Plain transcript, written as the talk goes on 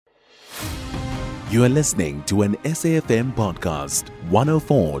You are listening to an SAFM podcast,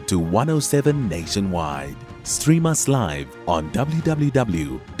 104 to 107 nationwide. Stream us live on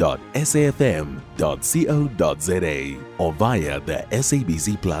www.safm.co.za or via the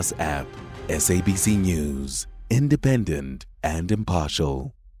SABC Plus app. SABC News, independent and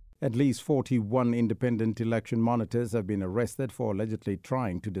impartial. At least 41 independent election monitors have been arrested for allegedly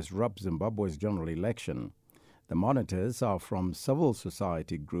trying to disrupt Zimbabwe's general election. The monitors are from civil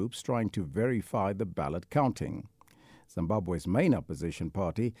society groups trying to verify the ballot counting. Zimbabwe's main opposition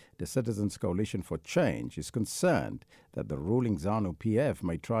party, the Citizens Coalition for Change, is concerned that the ruling ZANU-PF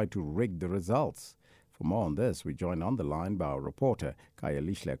may try to rig the results. For more on this, we join on the line by our reporter,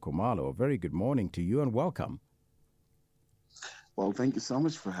 Khayalihle Khumalo. A very good morning to you and welcome. Well, thank you so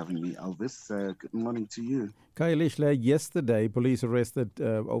much for having me, Elvis. Good morning to you. Khayalihle, yesterday police arrested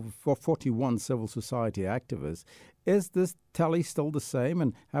over 41 civil society activists. Is this tally still the same,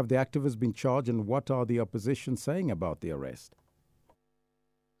 and have the activists been charged, and what are the opposition saying about the arrest?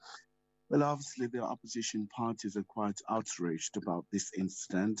 Well, obviously, the opposition parties are quite outraged about this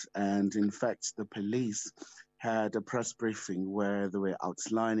incident. And in fact, the police had a press briefing where they were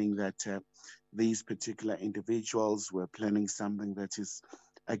outlining that these particular individuals were planning something that is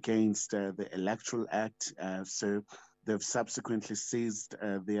against the Electoral Act. So they've subsequently seized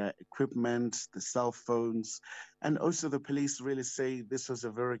their equipment, the cell phones, and also the police really say this was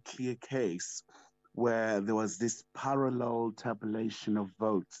a very clear case where there was this parallel tabulation of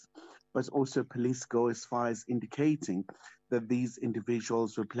votes. But also police go as far as indicating that these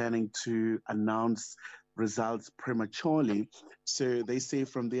individuals were planning to announce results prematurely. So they say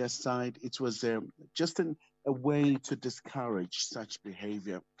from their side, it was just a way to discourage such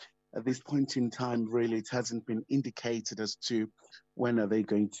behavior. At this point in time, really, it hasn't been indicated as to when are they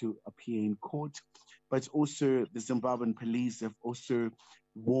going to appear in court. But also the Zimbabwean police have also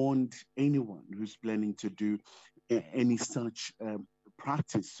warned anyone who's planning to do any such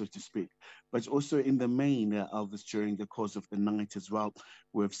practice, so to speak. But also in the main, Elvis, during the course of the night as well,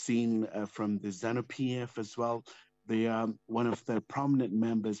 we've seen from the ZANU-PF as well, one of the prominent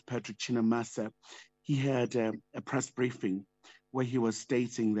members, Patrick Chinamasa, he had a press briefing where he was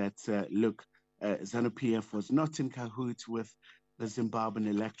stating that, ZANU-PF was not in cahoots with the Zimbabwean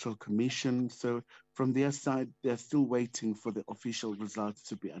Electoral Commission. So from their side, they're still waiting for the official results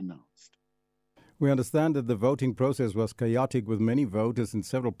to be announced. We understand that the voting process was chaotic, with many voters in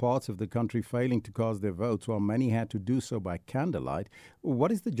several parts of the country failing to cast their votes, while many had to do so by candlelight.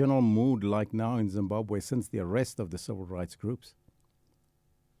 What is the general mood like now in Zimbabwe since the arrest of the civil rights groups?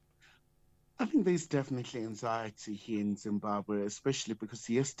 I think there's definitely anxiety here in Zimbabwe, especially because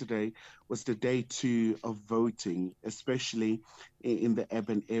yesterday was the day 2 of voting, especially in the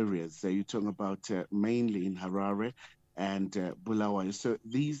urban areas. So you're talking about mainly in Harare and Bulawayo. So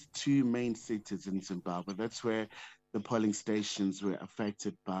these two main cities in Zimbabwe, that's where the polling stations were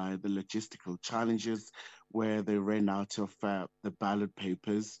affected by the logistical challenges, where they ran out of the ballot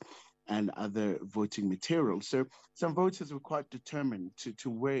papers and other voting material. So some voters were quite determined to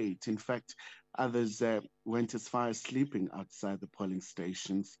wait. In fact, others went as far as sleeping outside the polling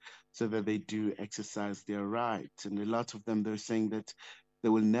stations so that they do exercise their right. And a lot of them, they're saying that they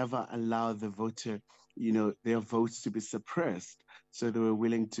will never allow the voter, their votes to be suppressed. So they were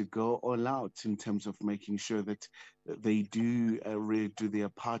willing to go all out in terms of making sure that they do really do their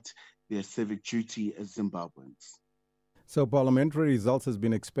part, their civic duty as Zimbabweans. So parliamentary results has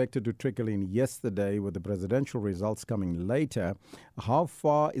been expected to trickle in yesterday, with the presidential results coming later. How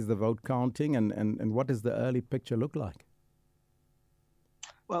far is the vote counting, and what does the early picture look like?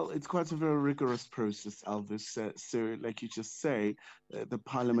 Well, it's quite a very rigorous process, Elvis. So like you just say, the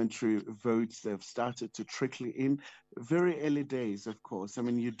parliamentary votes have started to trickle in. Very early days, of course. I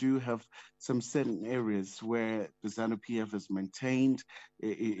mean, you do have some certain areas where the ZANU-PF has maintained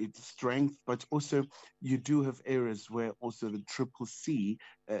its strength, but also you do have areas where also the Triple C,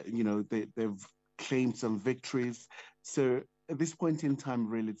 they've claimed some victories. So at this point in time,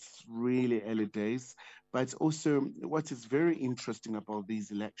 really, it's really early days. But also, what is very interesting about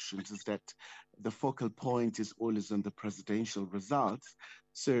these elections is that the focal point is always on the presidential results.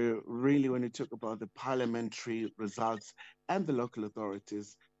 So really, when you talk about the parliamentary results and the local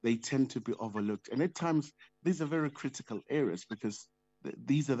authorities, they tend to be overlooked. And at times, these are very critical areas because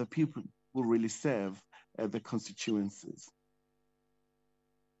these are the people who really serve the constituencies.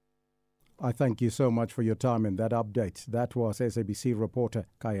 I thank you so much for your time and that update. That was SABC reporter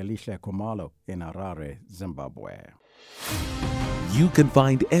Khayalihle Khumalo in Harare, Zimbabwe. You can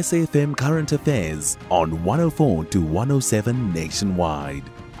find SAFM Current Affairs on 104 to 107 nationwide.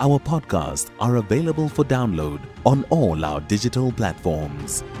 Our podcasts are available for download on all our digital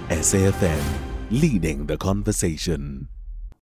platforms. SAFM, leading the conversation.